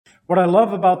What I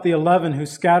love about the 11 who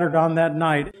scattered on that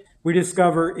night, we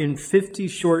discover in 50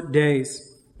 short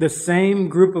days, the same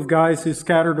group of guys who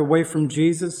scattered away from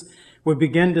Jesus would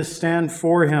begin to stand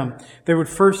for him. They would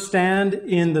first stand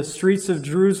in the streets of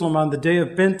Jerusalem on the day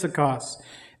of Pentecost.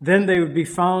 Then they would be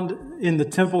found in the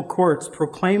temple courts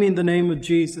proclaiming the name of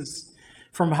Jesus.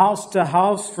 From house to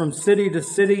house, from city to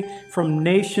city, from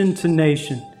nation to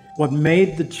nation. What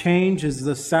made the change is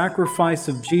the sacrifice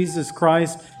of Jesus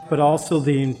Christ, but also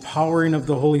the empowering of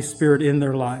the Holy Spirit in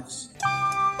their lives.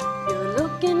 You're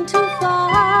looking too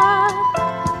far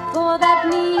for that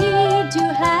need you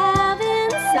have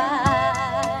inside.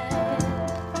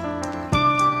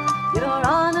 You're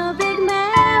on a big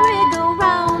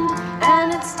merry-go-round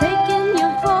and it's taking you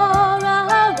for a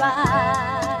ride.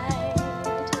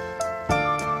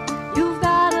 You've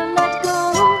got to let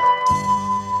go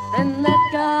and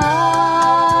let God.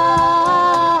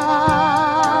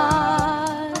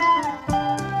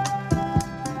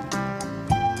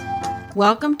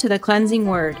 Welcome to the Cleansing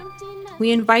Word.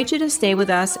 We invite you to stay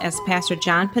with us as Pastor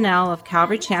John Pennell of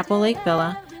Calvary Chapel, Lake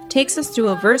Villa, takes us through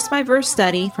a verse-by-verse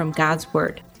study from God's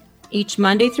Word. Each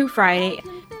Monday through Friday,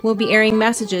 we'll be airing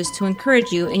messages to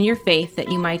encourage you in your faith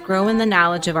that you might grow in the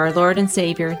knowledge of our Lord and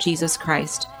Savior, Jesus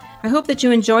Christ. I hope that you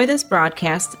enjoy this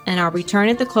broadcast, and I'll return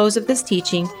at the close of this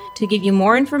teaching to give you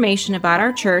more information about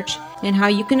our church and how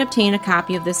you can obtain a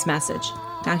copy of this message.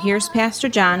 Now here's Pastor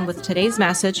John with today's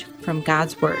message from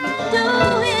God's Word.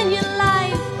 In your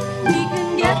life, we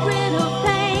can get rid of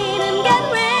pain and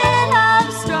get rid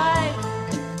of strife.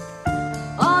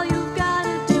 All you've got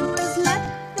to do is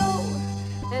let go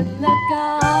and let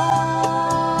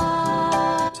God.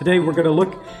 Today we're going to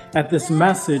look at this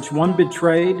message, one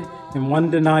betrayed and one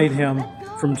denied him,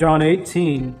 from John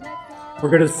 18. We're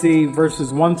going to see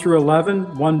verses 1 through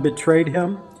 11, one betrayed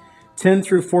him. 10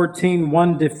 through 14,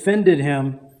 one defended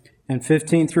him, and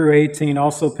 15 through 18,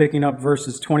 also picking up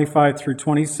verses 25 through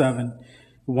 27,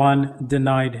 one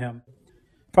denied him.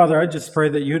 Father, I just pray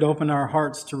that you'd open our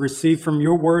hearts to receive from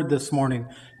your word this morning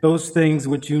those things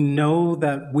which you know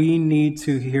that we need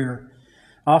to hear.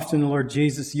 Often, Lord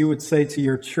Jesus, you would say to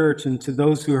your church and to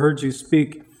those who heard you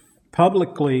speak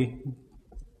publicly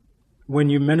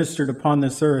when you ministered upon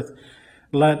this earth,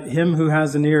 let him who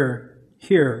has an ear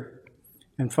hear.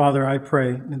 And Father, I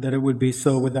pray that it would be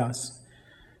so with us.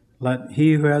 Let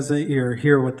he who has an ear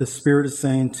hear what the Spirit is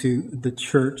saying to the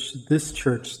church,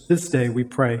 this day, we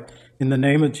pray. In the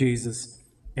name of Jesus,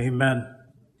 amen.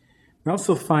 We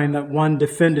also find that one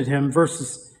defended him.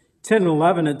 Verses 10 and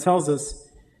 11, it tells us,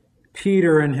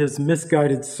 Peter and his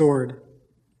misguided sword.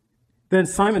 Then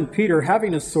Simon Peter,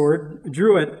 having a sword,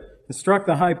 drew it and struck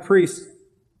the high priest's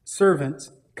servant,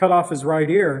 cut off his right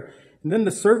ear. And then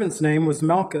the servant's name was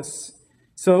Malchus.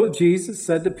 So Jesus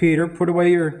said to Peter, put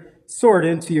away your sword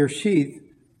into your sheath.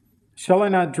 Shall I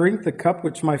not drink the cup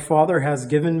which my Father has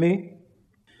given me?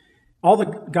 All the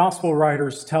gospel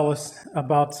writers tell us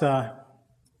about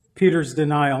Peter's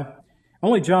denial.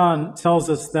 Only John tells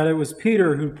us that it was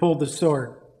Peter who pulled the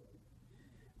sword.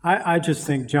 I just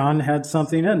think John had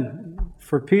something in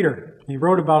for Peter. He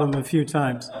wrote about him a few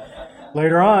times.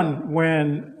 Later on,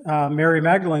 when Mary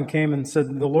Magdalene came and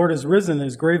said, the Lord is risen,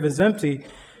 his grave is empty,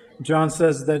 John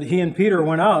says that he and Peter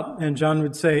went out, and John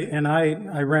would say, and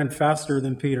I ran faster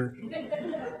than Peter.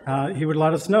 He would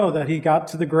let us know that he got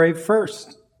to the grave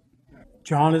first.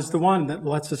 John is the one that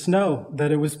lets us know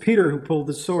that it was Peter who pulled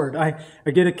the sword. I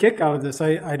get a kick out of this.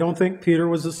 I don't think Peter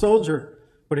was a soldier,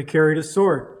 but he carried a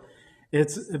sword.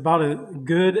 It's about as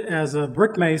good as a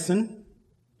brick mason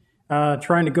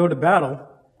trying to go to battle.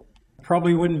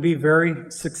 Probably wouldn't be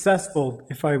very successful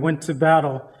if I went to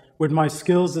battle with my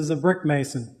skills as a brick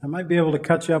mason. I might be able to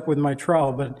catch up with my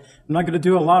trowel, but I'm not going to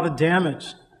do a lot of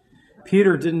damage.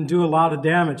 Peter didn't do a lot of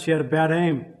damage. He had a bad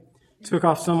aim. Took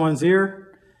off someone's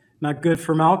ear. Not good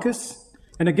for Malchus.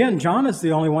 And again, John is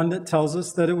the only one that tells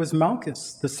us that it was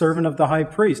Malchus, the servant of the high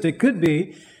priest. It could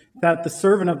be that the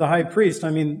servant of the high priest,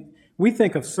 we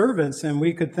think of servants and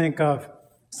we could think of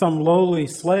some lowly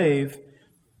slave.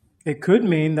 It could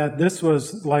mean that this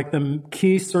was like the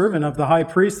key servant of the high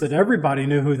priest, that everybody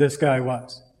knew who this guy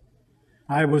was.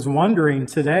 I was wondering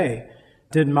today,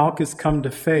 did Malchus come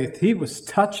to faith? He was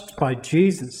touched by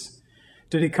Jesus.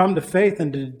 Did he come to faith,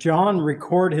 and did John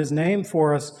record his name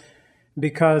for us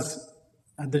because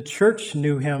the church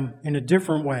knew him in a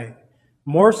different way,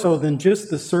 more so than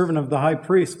just the servant of the high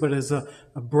priest, but as a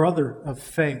brother of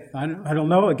faith? I don't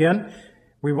know. Again,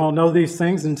 we won't know these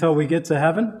things until we get to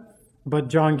heaven. But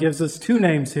John gives us two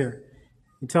names here.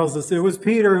 He tells us it was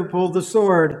Peter who pulled the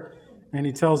sword, and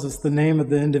he tells us the name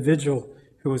of the individual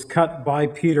who was cut by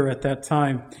Peter at that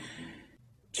time.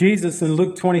 Jesus in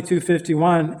Luke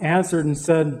 22:51 answered and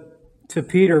said to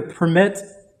Peter, "Permit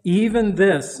even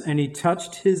this," and he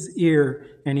touched his ear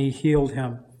and he healed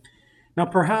him. Now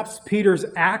perhaps Peter's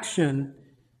action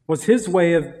was his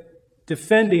way of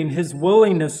defending his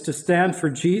willingness to stand for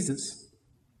Jesus.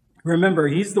 Remember,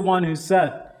 he's the one who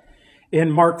said in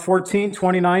Mark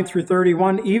 14:29 through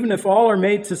 31, "Even if all are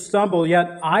made to stumble,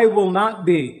 yet I will not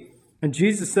be." And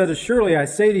Jesus said, "Surely I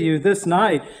say to you, this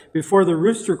night, before the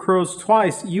rooster crows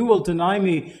twice, you will deny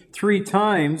me 3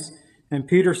 times. And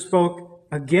Peter spoke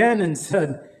again and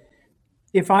said,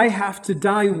 "If I have to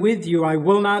die with you, I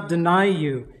will not deny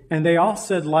you." And they all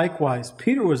said likewise.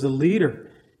 Peter was a leader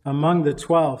among the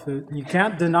 12. You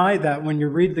can't deny that when you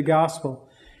read the gospel.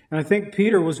 And I think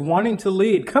Peter was wanting to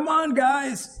lead. Come on,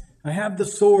 guys, I have the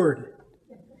sword.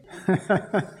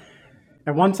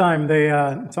 At one time, they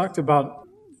talked about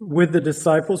with the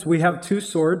disciples, we have 2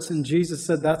 swords, and Jesus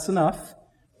said, that's enough.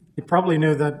 He probably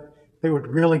knew that they would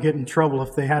really get in trouble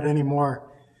if they had any more.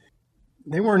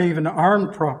 They weren't even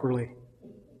armed properly,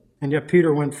 and yet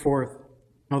Peter went forth.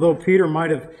 Although Peter might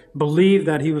have believed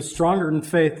that he was stronger in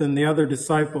faith than the other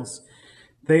disciples,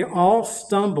 they all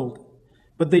stumbled,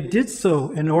 but they did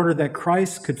so in order that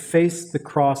Christ could face the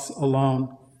cross alone.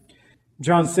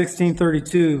 John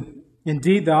 16:32,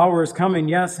 "Indeed, the hour is coming,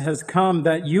 yes, has come,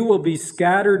 that you will be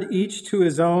scattered each to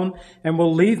his own and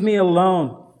will leave me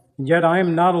alone. And yet I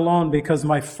am not alone because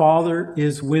my Father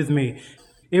is with me."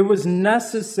 It was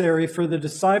necessary for the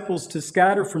disciples to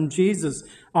scatter from Jesus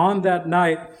on that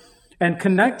night. And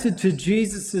connected to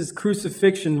Jesus'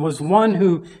 crucifixion was one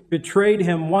who betrayed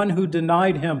him, one who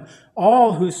denied him,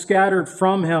 all who scattered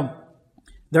from him.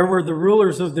 There were the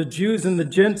rulers of the Jews and the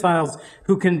Gentiles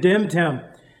who condemned him.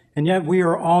 And yet we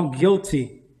are all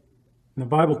guilty. And the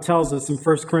Bible tells us in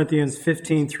 1 Corinthians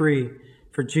 15:3,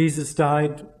 "For Jesus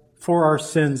died for our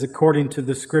sins according to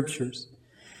the Scriptures."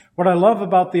 What I love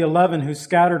about the 11 who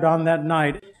scattered on that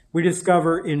night, we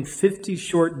discover in 50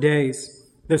 short days,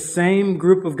 the same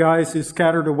group of guys who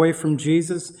scattered away from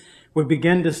Jesus would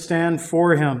begin to stand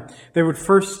for him. They would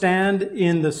first stand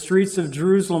in the streets of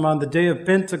Jerusalem on the day of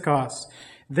Pentecost.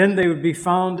 Then they would be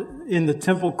found in the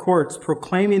temple courts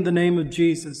proclaiming the name of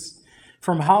Jesus,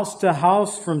 from house to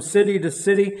house, from city to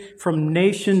city, from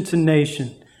nation to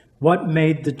nation. What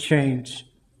made the change?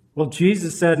 Well,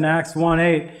 Jesus said in Acts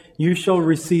 1:8, "You shall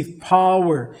receive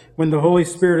power when the Holy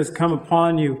Spirit has come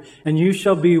upon you, and you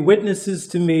shall be witnesses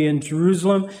to me in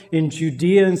Jerusalem, in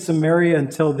Judea and Samaria,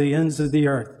 until the ends of the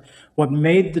earth." What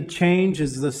made the change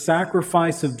is the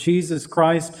sacrifice of Jesus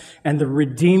Christ and the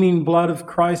redeeming blood of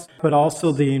Christ, but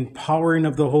also the empowering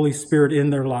of the Holy Spirit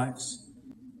in their lives.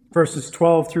 Verses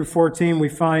 12 through 14, we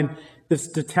find this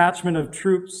detachment of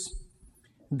troops.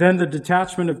 Then the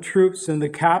detachment of troops and the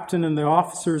captain and the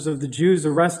officers of the Jews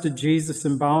arrested Jesus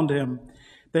and bound him.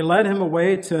 They led him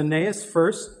away to Annas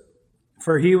first,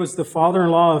 for he was the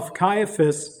father-in-law of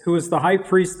Caiaphas, who was the high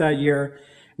priest that year.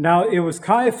 Now it was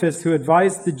Caiaphas who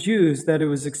advised the Jews that it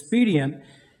was expedient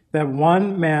that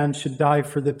one man should die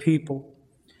for the people.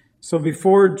 So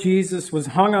before Jesus was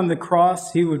hung on the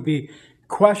cross, he would be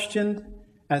questioned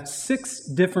at 6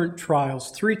 different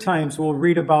trials. 3 times we'll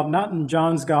read about, not in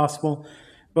John's gospel,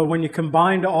 but when you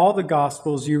combine all the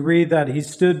Gospels, you read that he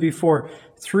stood before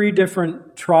 3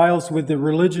 different trials with the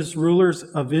religious rulers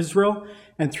of Israel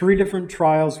and 3 different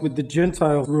trials with the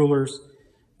Gentile rulers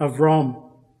of Rome.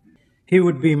 He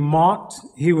would be mocked.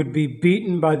 He would be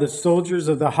beaten by the soldiers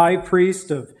of the high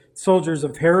priest, of soldiers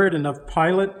of Herod and of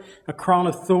Pilate. A crown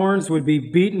of thorns would be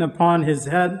beaten upon his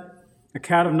head. A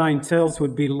cat of 9 tails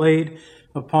would be laid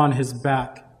upon his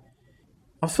back.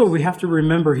 Also, we have to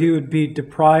remember he would be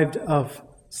deprived of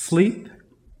sleep,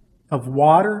 of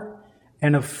water,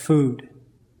 and of food.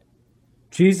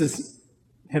 Jesus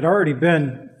had already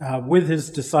been with his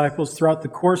disciples throughout the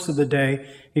course of the day.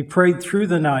 He prayed through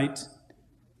the night.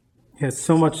 He had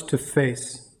so much to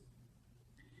face.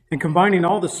 And combining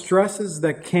all the stresses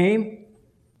that came,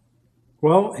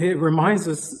 well, it reminds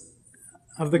us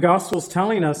of the Gospels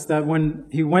telling us that when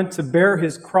he went to bear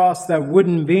his cross, that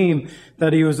wooden beam,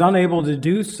 that he was unable to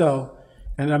do so.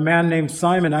 And a man named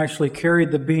Simon actually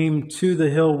carried the beam to the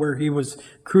hill where he was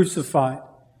crucified.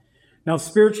 Now,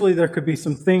 spiritually, there could be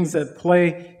some things that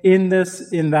play in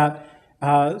this, in that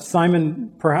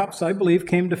Simon, perhaps, I believe,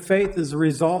 came to faith as a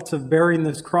result of bearing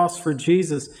this cross for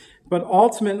Jesus. But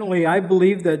ultimately, I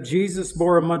believe that Jesus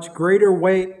bore a much greater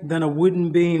weight than a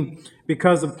wooden beam,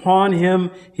 because upon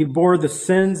him, he bore the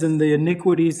sins and the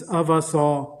iniquities of us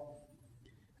all.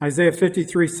 Isaiah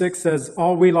 53:6 says,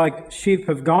 "All we like sheep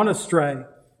have gone astray.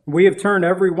 We have turned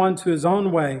every one to his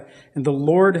own way, and the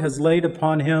Lord has laid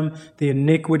upon him the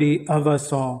iniquity of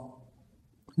us all."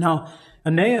 Now,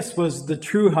 Ananias was the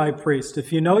true high priest.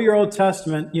 If you know your Old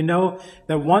Testament, you know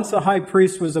that once a high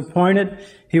priest was appointed,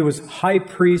 he was high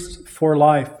priest for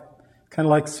life, kind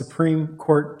of like Supreme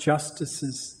Court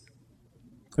justices.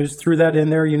 I just threw that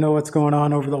in there. You know what's going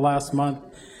on over the last month.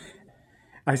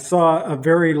 I saw a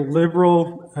very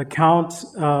liberal account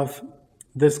of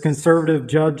this conservative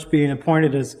judge being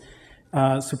appointed as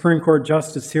Supreme Court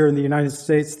justice here in the United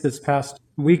States this past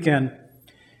weekend.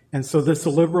 And so this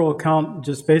liberal account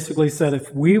just basically said,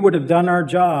 if we would have done our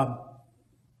job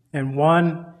and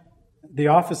won the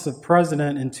office of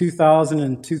president in 2000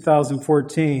 and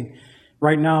 2014,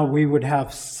 right now we would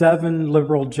have 7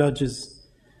 liberal judges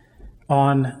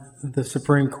on the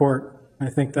Supreme Court. I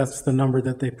think that's the number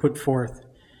that they put forth.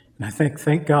 And I think,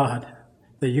 thank God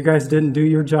that you guys didn't do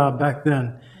your job back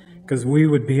then, because we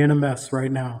would be in a mess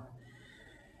right now.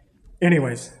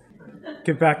 Anyways,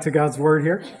 get back to God's word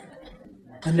here.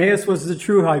 Ananias was the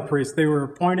true high priest. They were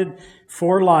appointed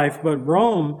for life, but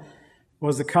Rome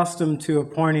was accustomed to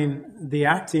appointing the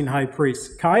acting high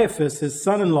priest. Caiaphas, his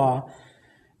son-in-law,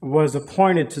 was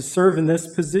appointed to serve in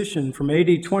this position from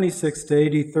AD 26 to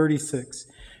AD 36.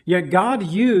 Yet God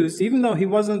used, even though he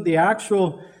wasn't the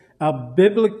actual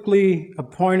biblically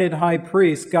appointed high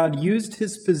priest, God used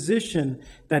his position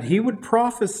that he would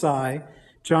prophesy,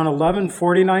 John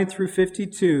 11:49 through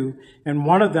 52, and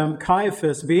one of them,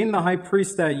 Caiaphas, being the high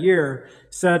priest that year,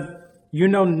 said, "You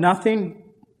know nothing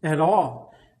at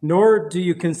all, nor do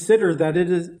you consider that it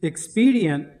is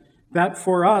expedient that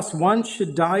for us one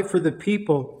should die for the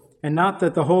people, and not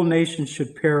that the whole nation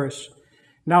should perish."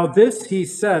 Now this he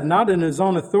said, not in his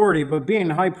own authority, but being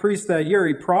high priest that year,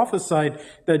 he prophesied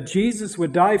that Jesus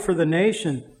would die for the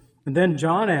nation. And then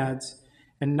John adds,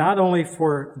 and not only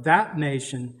for that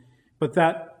nation, but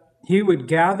that he would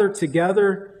gather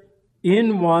together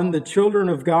in one the children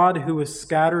of God who is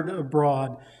scattered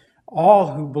abroad,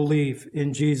 all who believe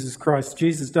in Jesus Christ.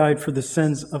 Jesus died for the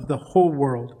sins of the whole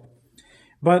world.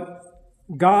 But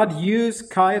God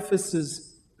used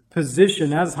Caiaphas'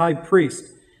 position as high priest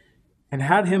and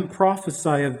had him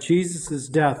prophesy of Jesus'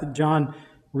 death. John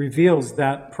reveals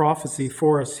that prophecy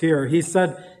for us here. He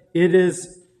said, it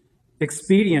is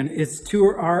expedient, it's to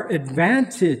our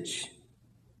advantage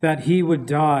that he would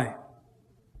die.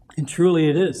 And truly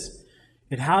it is.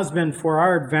 It has been for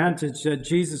our advantage that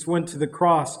Jesus went to the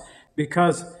cross,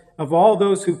 because of all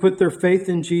those who put their faith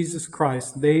in Jesus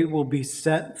Christ, they will be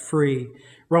set free.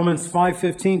 Romans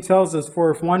 5:15 tells us,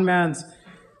 for if one man's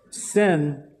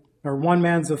sin or one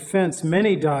man's offense,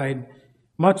 many died,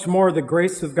 much more the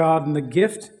grace of God and the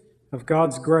gift of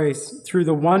God's grace through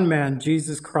the one man,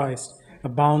 Jesus Christ,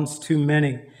 abounds to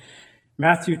many.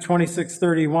 Matthew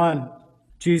 26:31,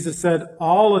 Jesus said,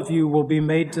 all of you will be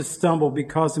made to stumble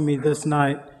because of me this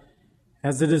night.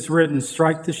 As it is written,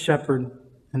 strike the shepherd,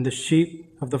 and the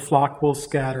sheep of the flock will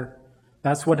scatter.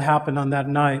 That's what happened on that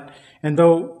night. And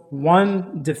though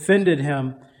one defended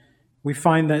him, we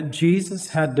find that Jesus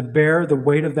had to bear the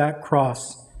weight of that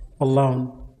cross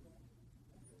alone.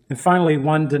 And finally,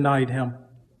 one denied him.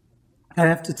 I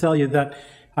have to tell you that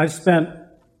I've spent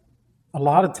a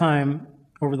lot of time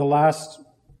over the last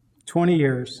 20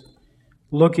 years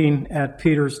looking at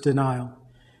Peter's denial.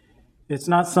 It's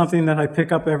not something that I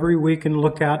pick up every week and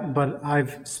look at, but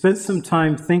I've spent some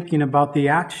time thinking about the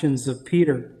actions of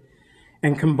Peter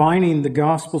and combining the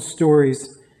gospel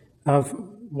stories of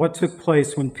what took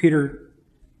place when Peter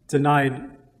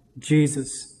denied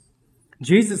Jesus.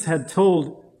 Jesus had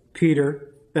told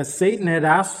Peter that Satan had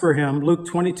asked for him, Luke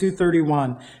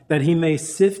 22:31, that he may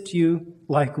sift you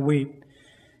like wheat.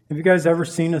 Have you guys ever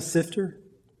seen a sifter?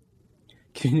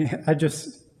 I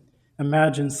just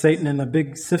imagine Satan in a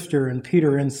big sifter and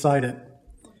Peter inside it,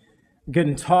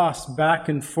 getting tossed back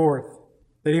and forth,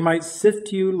 that he might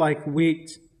sift you like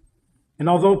wheat. And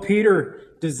although Peter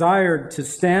desired to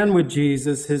stand with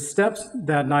Jesus, his steps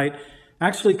that night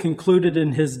actually concluded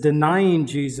in his denying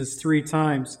Jesus 3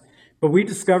 times. But we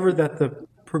discover that the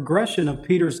progression of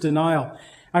Peter's denial,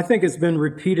 I think, has been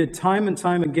repeated time and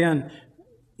time again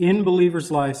in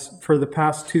believers' lives for the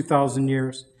past 2,000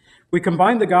 years. We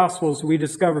combine the Gospels, we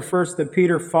discover first that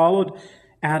Peter followed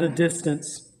at a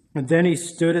distance, and then he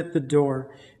stood at the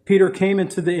door. Peter came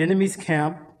into the enemy's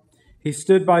camp. He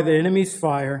stood by the enemy's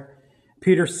fire.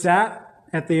 Peter sat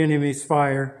at the enemy's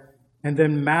fire. And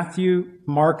then Matthew,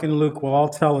 Mark, and Luke will all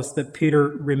tell us that Peter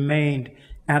remained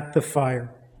at the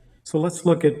fire. So let's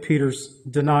look at Peter's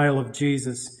denial of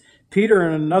Jesus. Peter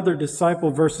and another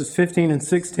disciple, verses 15 and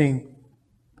 16.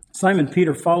 Simon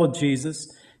Peter followed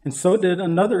Jesus, and so did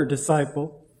another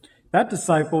disciple. That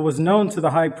disciple was known to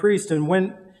the high priest and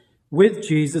went with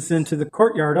Jesus into the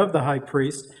courtyard of the high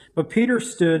priest. But Peter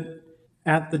stood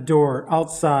at the door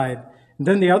outside.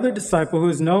 Then the other disciple, who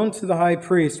is known to the high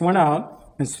priest, went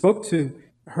out and spoke to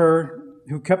her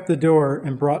who kept the door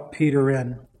and brought Peter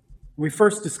in. We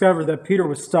first discovered that Peter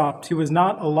was stopped. He was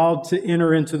not allowed to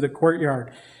enter into the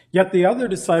courtyard. Yet the other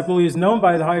disciple, who is known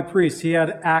by the high priest, he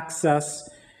had access.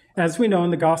 As we know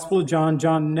in the Gospel of John,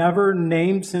 John never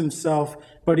names himself,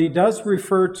 but he does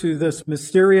refer to this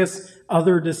mysterious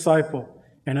other disciple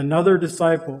and another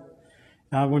disciple.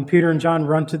 When Peter and John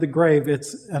run to the grave,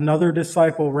 it's another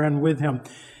disciple ran with him.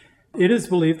 It is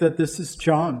believed that this is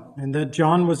John, and that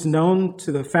John was known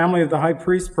to the family of the high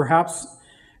priest. Perhaps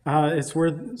it's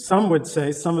where some would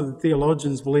say, some of the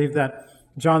theologians believe that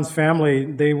John's family,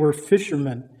 they were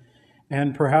fishermen.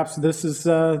 And perhaps this is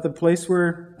the place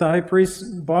where the high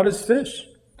priest bought his fish.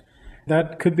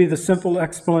 That could be the simple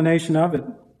explanation of it.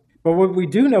 But what we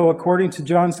do know, according to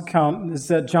John's account, is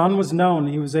that John was known.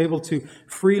 He was able to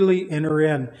freely enter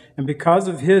in. And because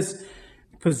of his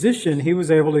position, he was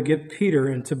able to get Peter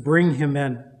and to bring him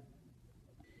in.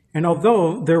 And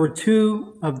although there were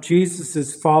two of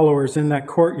Jesus' followers in that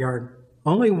courtyard,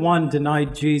 only one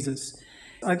denied Jesus.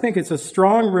 I think it's a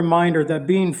strong reminder that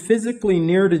being physically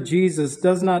near to Jesus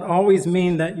does not always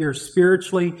mean that you're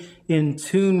spiritually in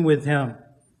tune with him.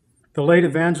 The late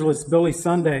evangelist Billy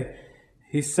Sunday,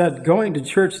 he said, going to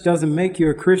church doesn't make you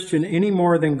a Christian any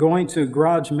more than going to a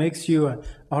garage makes you an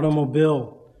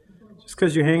automobile. Just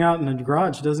because you hang out in a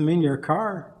garage doesn't mean you're a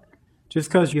car. Just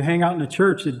because you hang out in a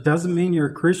church, it doesn't mean you're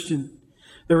a Christian.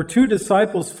 There were two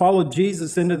disciples followed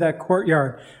Jesus into that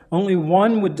courtyard. Only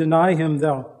one would deny him,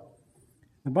 though.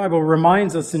 The Bible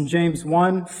reminds us in James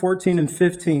 1:14 and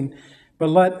 15, but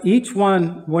let each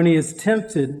one, when he is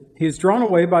tempted, he is drawn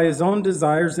away by his own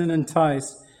desires and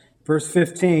enticed. Verse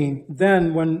 15,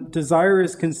 then when desire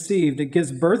is conceived, it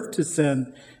gives birth to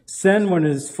sin. Sin, when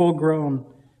it is full grown,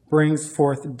 brings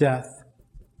forth death.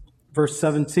 Verse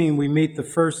 17, we meet the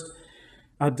first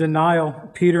denial,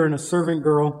 Peter and a servant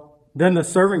girl. Then the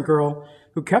servant girl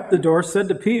who kept the door said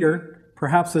to Peter,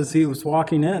 perhaps as he was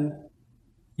walking in,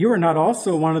 you are not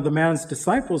also one of the man's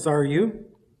disciples, are you?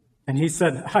 And he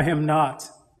said, I am not.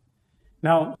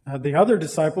 Now, the other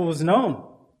disciple was known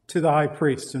to the high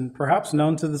priest and perhaps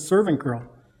known to the servant girl.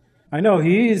 I know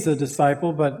he's a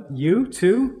disciple, but you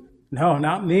too? No,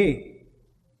 not me.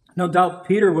 No doubt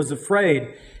Peter was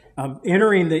afraid of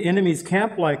entering the enemy's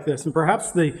camp like this, and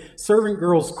perhaps the servant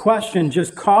girl's question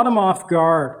just caught him off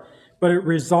guard, but it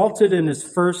resulted in his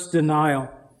first denial.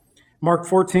 Mark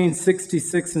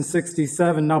 14:66 and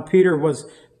 67. Now Peter was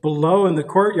below in the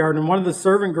courtyard, and one of the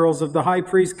servant girls of the high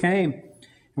priest came.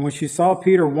 And when she saw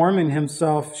Peter warming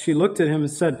himself, she looked at him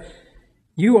and said,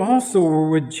 you also were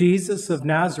with Jesus of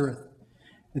Nazareth.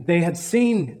 They had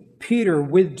seen Peter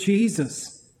with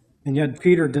Jesus, and yet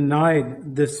Peter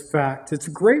denied this fact. It's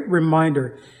a great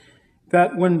reminder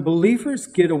that when believers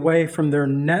get away from their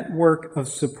network of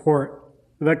support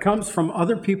that comes from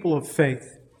other people of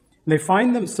faith, they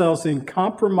find themselves in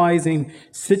compromising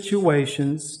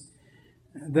situations,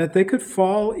 that they could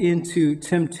fall into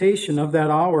temptation of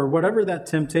that hour, whatever that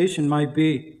temptation might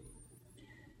be.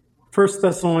 1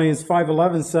 Thessalonians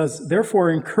 5:11 says,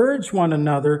 therefore encourage one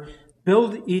another,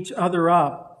 build each other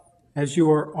up as you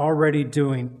are already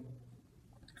doing.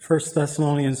 1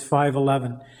 Thessalonians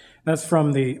 5:11. That's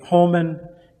from the Holman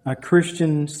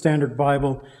Christian Standard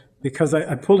Bible, because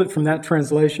I pulled it from that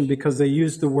translation because they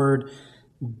used the word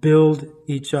build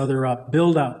each other up,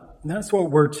 build up. And that's what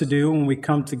we're to do when we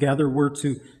come together. We're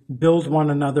to build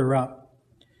one another up.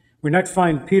 We next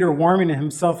find Peter warming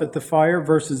himself at the fire,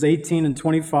 verses 18 and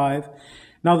 25.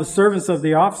 Now the servants of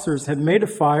the officers had made a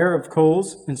fire of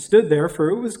coals and stood there,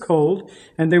 for it was cold,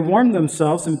 and they warmed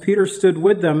themselves, and Peter stood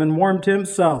with them and warmed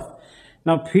himself.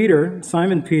 Now Peter,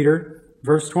 Simon Peter,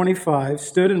 verse 25,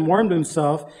 stood and warmed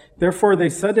himself. Therefore they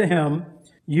said to him,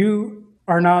 you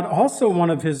are not also one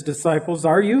of his disciples,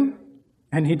 are you?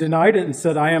 And he denied it and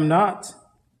said, I am not.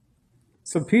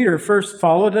 So Peter first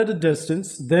followed at a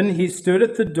distance. Then he stood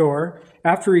at the door.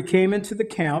 After he came into the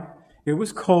camp, it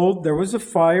was cold. There was a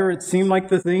fire. It seemed like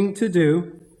the thing to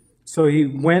do. So he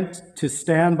went to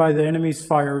stand by the enemy's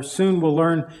fire. Soon we'll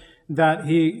learn that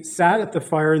he sat at the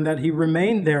fire and that he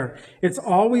remained there. It's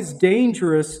always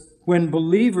dangerous when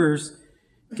believers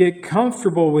get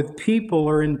comfortable with people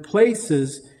or in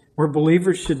places where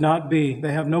believers should not be.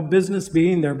 They have no business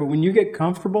being there. But when you get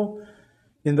comfortable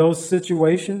in those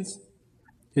situations,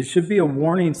 it should be a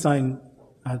warning sign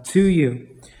to you.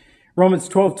 Romans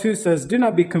 12:2 says, do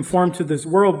not be conformed to this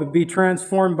world, but be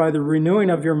transformed by the renewing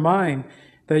of your mind,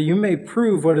 that you may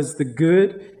prove what is the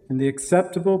good and the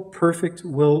acceptable, perfect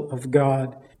will of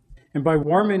God. And by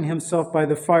warming himself by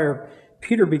the fire,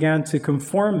 Peter began to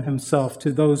conform himself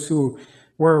to those who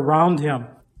were around him.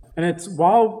 And it's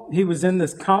while he was in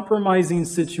this compromising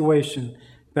situation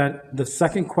that the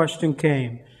second question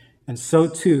came, and so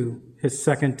too his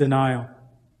second denial.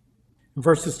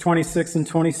 Verses 26 and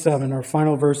 27, our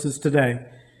final verses today.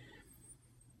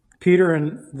 Peter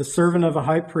and the servant of a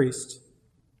high priest.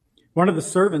 One of the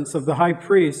servants of the high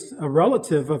priest, a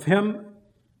relative of him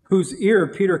whose ear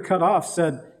Peter cut off,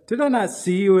 said, "Did I not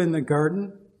see you in the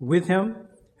garden with him?"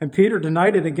 And Peter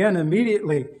denied it again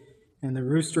immediately, and the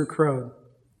rooster crowed.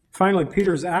 Finally,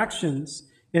 Peter's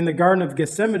actions in the Garden of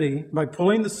Gethsemane, by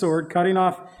pulling the sword, cutting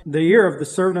off the ear of the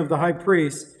servant of the high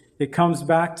priest, it comes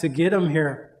back to get him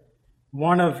here.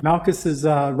 One of Malchus's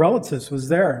relatives was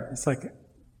there. It's like,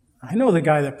 I know the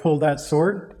guy that pulled that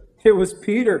sword. It was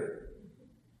Peter.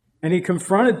 And he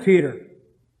confronted Peter.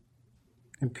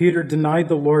 And Peter denied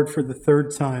the Lord for the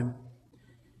third time.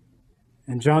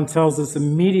 And John tells us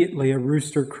immediately a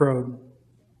rooster crowed.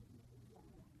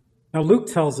 Now Luke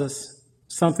tells us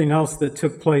something else that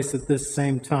took place at this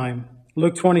same time.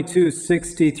 Luke 22,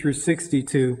 60 through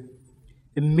 62.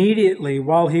 Immediately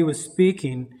while he was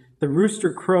speaking, the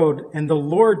rooster crowed, and the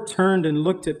Lord turned and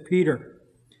looked at Peter.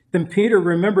 Then Peter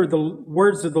remembered the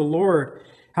words of the Lord,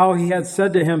 how he had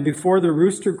said to him, "Before the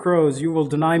rooster crows, you will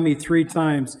deny me 3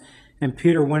 times." And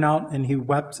Peter went out and he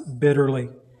wept bitterly.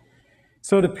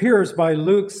 So it appears by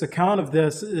Luke's account of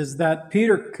this is that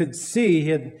Peter could see,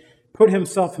 he had put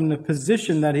himself in a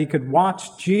position that he could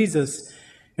watch Jesus.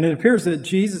 And it appears that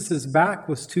Jesus' back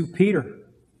was to Peter.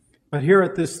 But here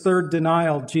at this third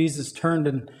denial, Jesus turned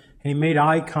and he made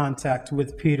eye contact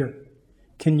with Peter.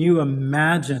 Can you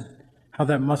imagine how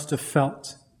that must have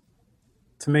felt?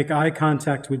 To make eye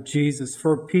contact with Jesus,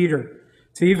 for Peter,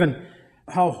 to even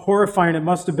how horrifying it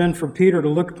must have been for Peter to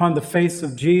look upon the face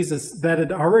of Jesus that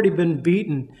had already been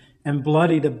beaten and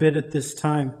bloodied a bit at this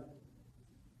time.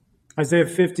 Isaiah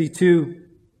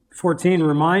 52:14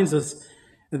 reminds us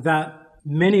that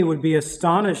many would be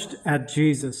astonished at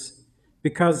Jesus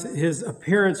because his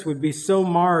appearance would be so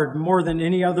marred more than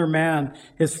any other man,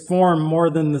 his form more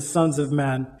than the sons of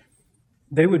men.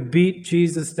 They would beat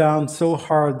Jesus down so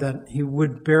hard that he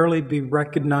would barely be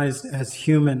recognized as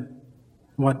human,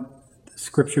 what the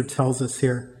scripture tells us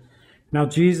here. Now,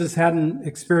 Jesus hadn't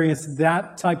experienced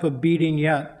that type of beating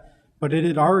yet, but it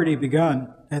had already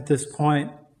begun at this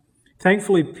point.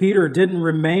 Thankfully, Peter didn't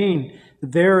remain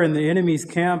there in the enemy's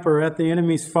camp or at the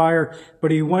enemy's fire, but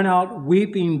he went out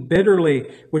weeping bitterly,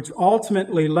 which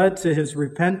ultimately led to his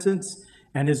repentance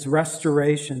and his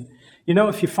restoration. You know,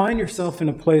 if you find yourself in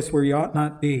a place where you ought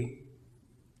not be,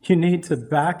 you need to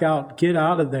back out, get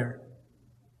out of there.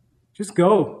 Just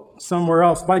go somewhere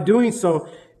else. By doing so,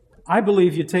 I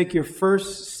believe you take your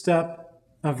first step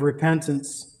of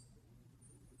repentance.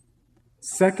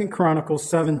 2 Chronicles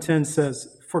 7:10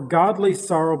 says, "For godly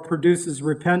sorrow produces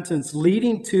repentance,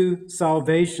 leading to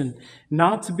salvation,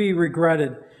 not to be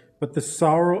regretted, but the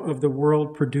sorrow of the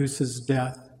world produces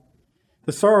death."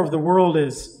 The sorrow of the world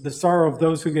is the sorrow of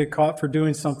those who get caught for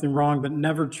doing something wrong, but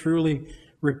never truly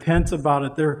repent about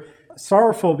it. They're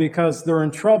sorrowful because they're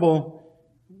in trouble,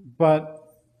 but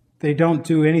they don't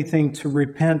do anything to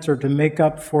repent or to make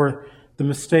up for the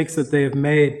mistakes that they have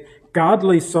made.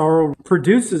 Godly sorrow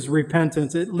produces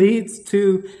repentance. It leads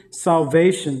to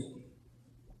salvation.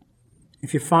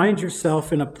 If you find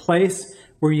yourself in a place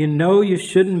where you know you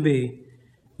shouldn't be,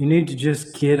 you need to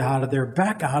just get out of there,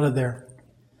 back out of there.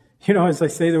 You know, as I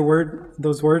say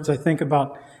those words, I think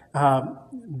about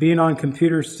being on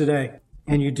computers today,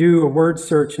 and you do a word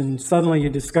search, and suddenly you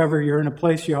discover you're in a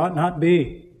place you ought not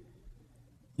be.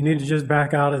 You need to just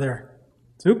back out of there.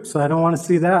 Oops, I don't want to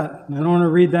see that. I don't want to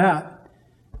read that.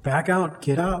 Back out,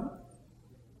 get out,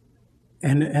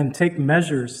 and take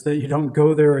measures that you don't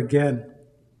go there again.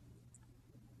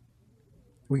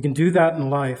 We can do that in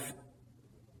life.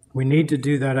 We need to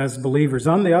do that as believers.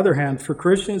 On the other hand, for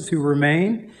Christians who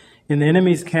remain in the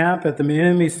enemy's camp, at the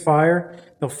enemy's fire,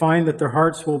 they'll find that their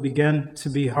hearts will begin to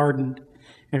be hardened.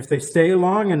 And if they stay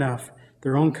long enough,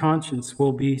 their own conscience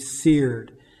will be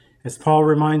seared. As Paul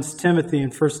reminds Timothy in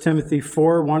 1 Timothy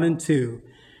 4:1 and 2,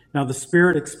 "Now the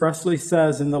Spirit expressly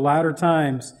says in the latter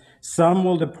times, some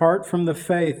will depart from the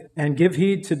faith and give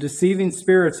heed to deceiving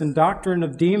spirits and doctrine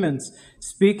of demons,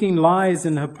 speaking lies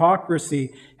and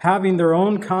hypocrisy, having their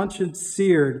own conscience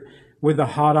seared with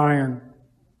a hot iron."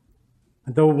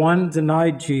 Though one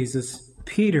denied Jesus,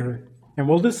 Peter, and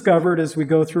we'll discover it as we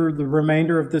go through the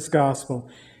remainder of this gospel,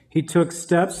 he took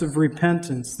steps of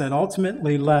repentance that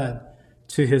ultimately led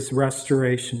to his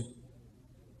restoration.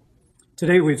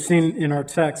 Today we've seen in our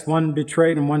text, one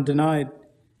betrayed and one denied,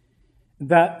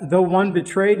 that though one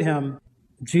betrayed him,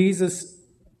 Jesus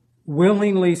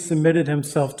willingly submitted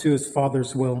himself to his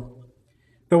Father's will.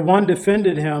 The one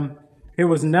defended him. It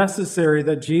was necessary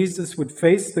that Jesus would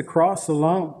face the cross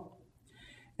alone.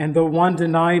 And the one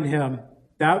denied him,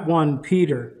 that one,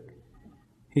 Peter,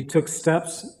 he took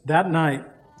steps that night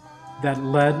that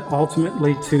led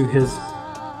ultimately to his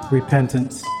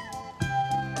repentance.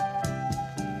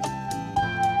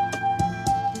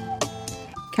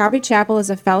 Calvary Chapel is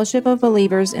a fellowship of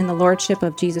believers in the Lordship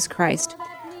of Jesus Christ.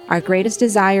 Our greatest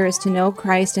desire is to know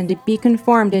Christ and to be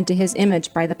conformed into His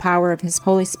image by the power of His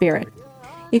Holy Spirit.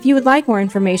 If you would like more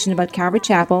information about Calvary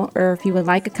Chapel, or if you would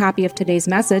like a copy of today's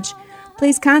message,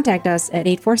 please contact us at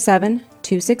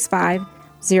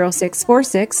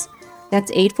 847-265-0646.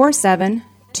 That's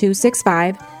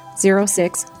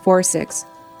 847-265-0646.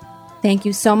 Thank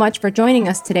you so much for joining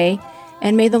us today,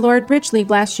 and may the Lord richly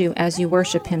bless you as you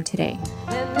worship Him today.